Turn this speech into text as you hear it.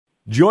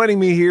Joining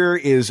me here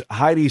is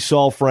Heidi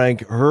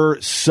Saalfrank. Her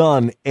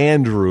son,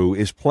 Andrew,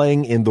 is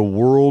playing in the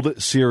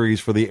World Series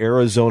for the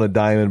Arizona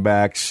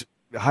Diamondbacks.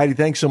 Heidi,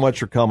 thanks so much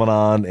for coming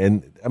on.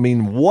 And, I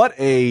mean, what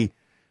a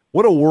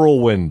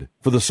whirlwind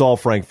for the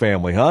Saalfrank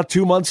family, huh?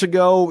 2 months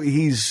ago,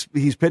 he's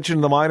pitching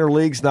in the minor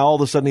leagues. Now, all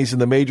of a sudden, he's in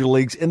the major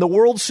leagues in the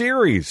World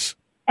Series.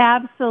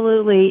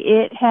 Absolutely.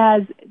 It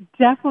has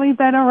definitely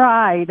been a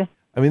ride.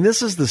 I mean,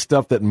 this is the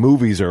stuff that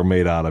movies are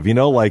made out of. You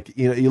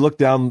look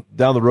down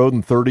the road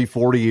in 30,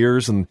 40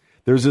 years, and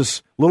there's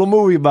this little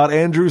movie about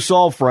Andrew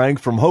Saalfrank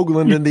from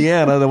Hoagland,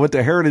 Indiana, that went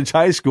to Heritage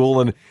High School,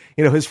 and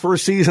his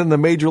first season in the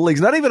major leagues,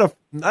 not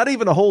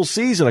even a whole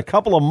season, a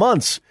couple of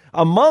months,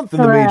 a month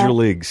in the major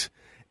leagues.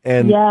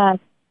 And yes.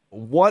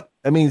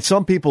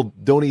 Some people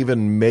don't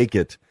even make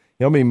it.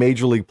 How many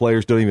major league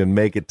players don't even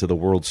make it to the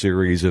World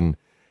Series? And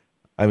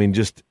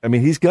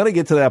he's going to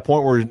get to that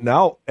point where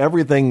now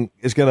everything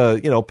is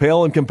going to,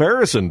 pale in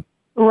comparison.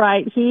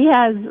 Right. He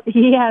has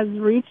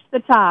reached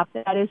the top.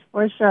 That is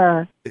for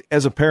sure.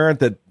 As a parent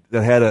that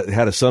had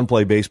a son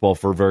play baseball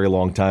for a very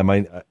long time,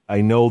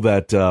 I know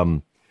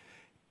that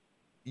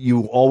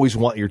you always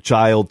want your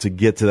child to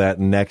get to that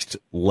next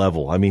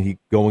level. I mean,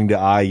 going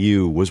to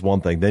IU was one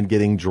thing, then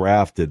getting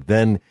drafted,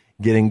 then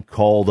getting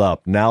called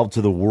up, now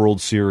to the World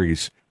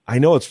Series. I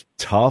know it's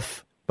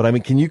tough.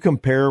 But, can you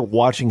compare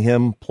watching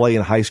him play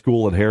in high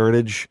school at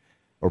Heritage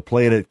or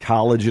playing at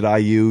college at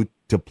IU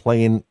to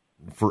playing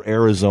for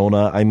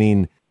Arizona? I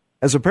mean,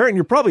 as a parent,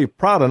 you're probably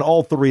proud on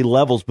all three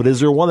levels, but is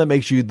there one that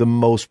makes you the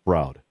most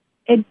proud?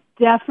 It's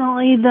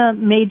definitely the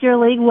major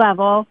league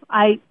level.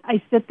 I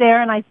sit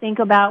there and I think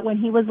about when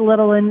he was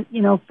little and,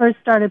 first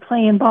started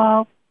playing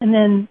ball and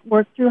then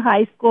worked through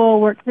high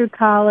school, worked through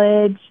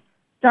college,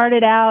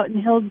 started out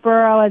in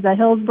Hillsboro as a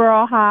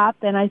Hillsboro Hop,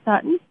 and I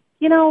thought,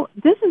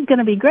 this is going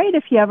to be great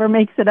if he ever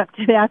makes it up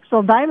to the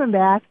actual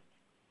Diamondback.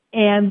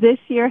 And this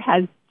year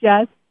has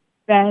just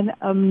been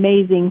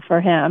amazing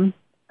for him.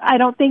 I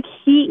don't think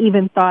he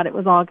even thought it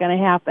was all going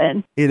to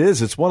happen. It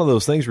is. It's one of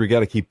those things where you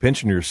got to keep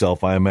pinching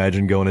yourself, I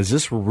imagine, going, is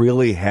this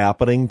really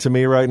happening to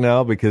me right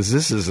now? Because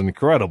this is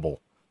incredible.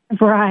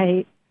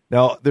 Right.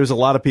 Now, there's a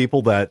lot of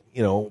people that,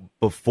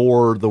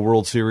 before the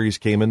World Series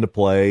came into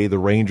play, the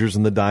Rangers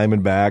and the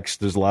Diamondbacks,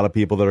 there's a lot of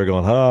people that are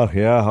going,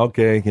 yeah,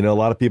 okay. A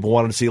lot of people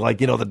wanted to see,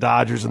 the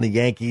Dodgers and the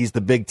Yankees,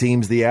 the big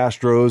teams, the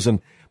Astros.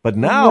 But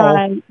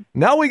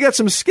now we got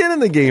some skin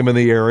in the game in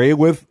the area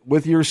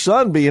with your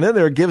son being in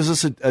there. It gives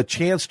us a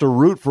chance to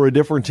root for a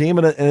different team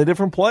and a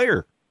different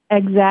player.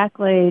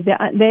 Exactly.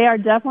 They are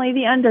definitely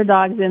the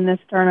underdogs in this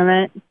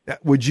tournament.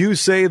 Would you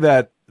say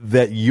that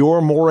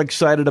you're more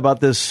excited about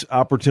this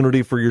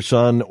opportunity for your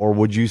son, or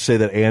would you say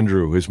that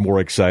Andrew is more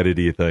excited,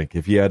 do you think,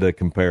 if you had to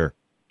compare?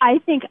 I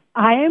think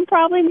I am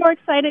probably more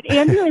excited.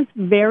 Andrew is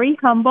very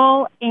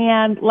humble,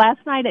 and last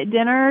night at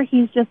dinner,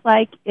 he's just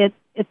like, it's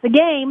a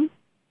game.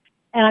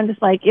 And I'm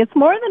just like, it's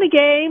more than a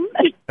game.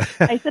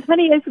 I said,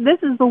 honey, this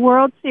is the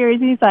World Series.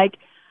 And he's like,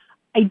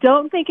 I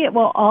don't think it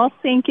will all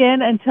sink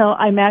in until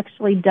I'm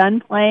actually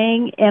done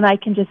playing, and I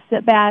can just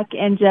sit back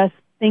and just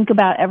think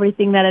about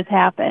everything that has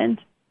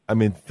happened.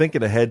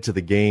 Thinking ahead to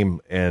the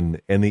game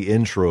and the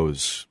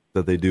intros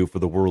that they do for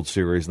the World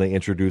Series, and they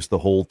introduce the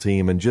whole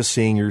team, and just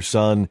seeing your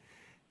son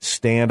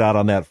stand out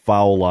on that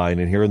foul line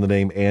and hearing the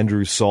name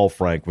Andrew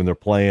Saalfrank when they're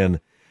playing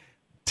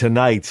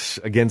tonight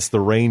against the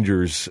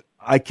Rangers,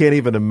 I can't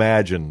even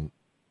imagine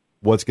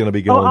what's going to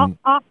be going.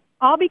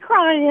 I'll be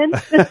crying.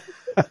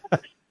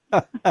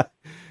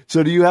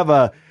 So do you have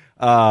a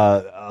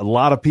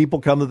lot of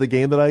people come to the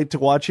game tonight to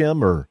watch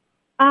him, or?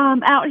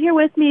 Out here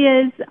with me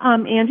is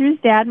Andrew's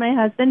dad, my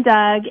husband,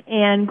 Doug,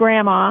 and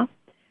Grandma.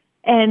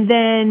 And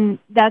then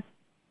that's,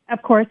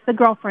 of course, the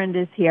girlfriend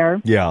is here.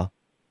 Yeah.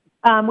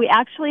 We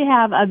actually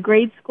have a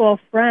grade school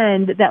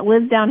friend that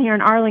lives down here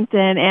in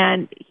Arlington,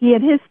 and he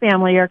and his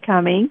family are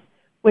coming,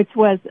 which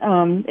was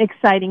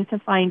exciting to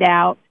find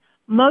out.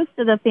 Most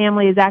of the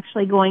family is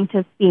actually going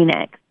to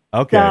Phoenix.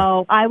 Okay.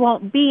 So I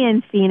won't be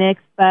in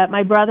Phoenix, but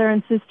my brother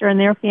and sister and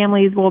their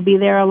families will be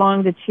there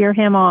along to cheer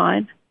him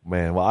on.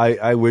 Man, well,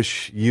 I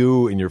wish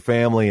you and your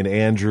family and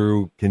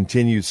Andrew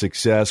continued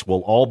success.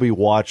 We'll all be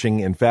watching.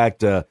 In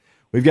fact,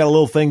 we've got a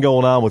little thing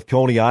going on with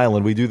Coney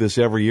Island. We do this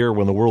every year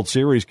when the World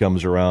Series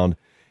comes around.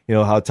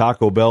 How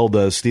Taco Bell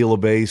does steal a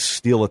base,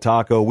 steal a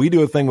taco. We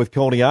do a thing with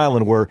Coney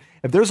Island where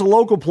if there's a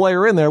local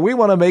player in there, we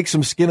want to make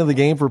some skin in the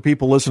game for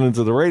people listening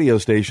to the radio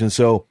station.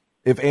 So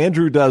if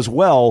Andrew does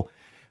well,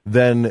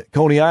 then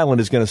Coney Island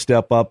is going to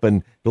step up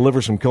and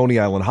deliver some Coney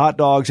Island hot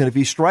dogs. And if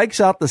he strikes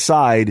out the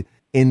side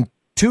in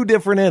 2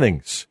 different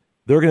innings,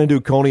 they're going to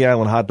do Coney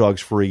Island hot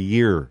dogs for a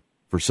year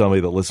for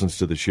somebody that listens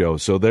to the show.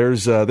 So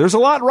there's a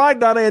lot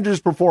riding on Andrew's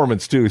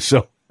performance, too.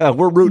 So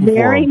we're rooting for him.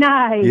 Very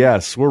nice.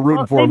 Yes, we're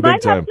rooting for him big time.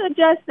 They might have to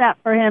adjust that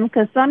for him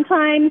because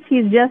sometimes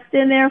he's just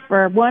in there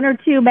for 1 or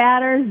 2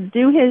 batters,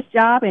 do his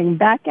job, and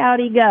back out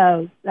he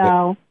goes.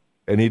 So,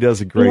 and he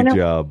does a great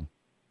job.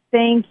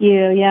 Thank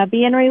you. Yeah,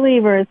 being a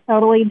reliever is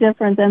totally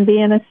different than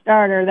being a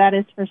starter. That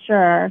is for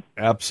sure.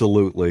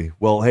 Absolutely.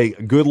 Well, hey,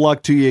 good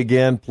luck to you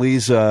again.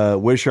 Please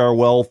wish our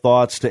well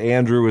thoughts to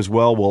Andrew as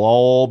well. We'll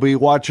all be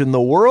watching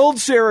the World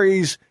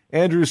Series.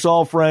 Andrew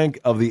Saalfrank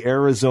of the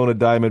Arizona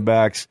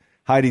Diamondbacks.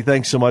 Heidi,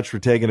 thanks so much for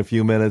taking a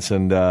few minutes,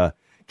 and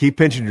keep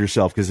pinching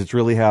yourself because it's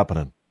really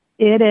happening.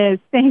 It is.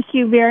 Thank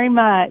you very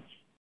much.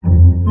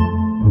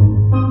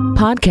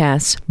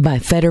 Podcasts by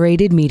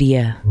Federated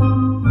Media.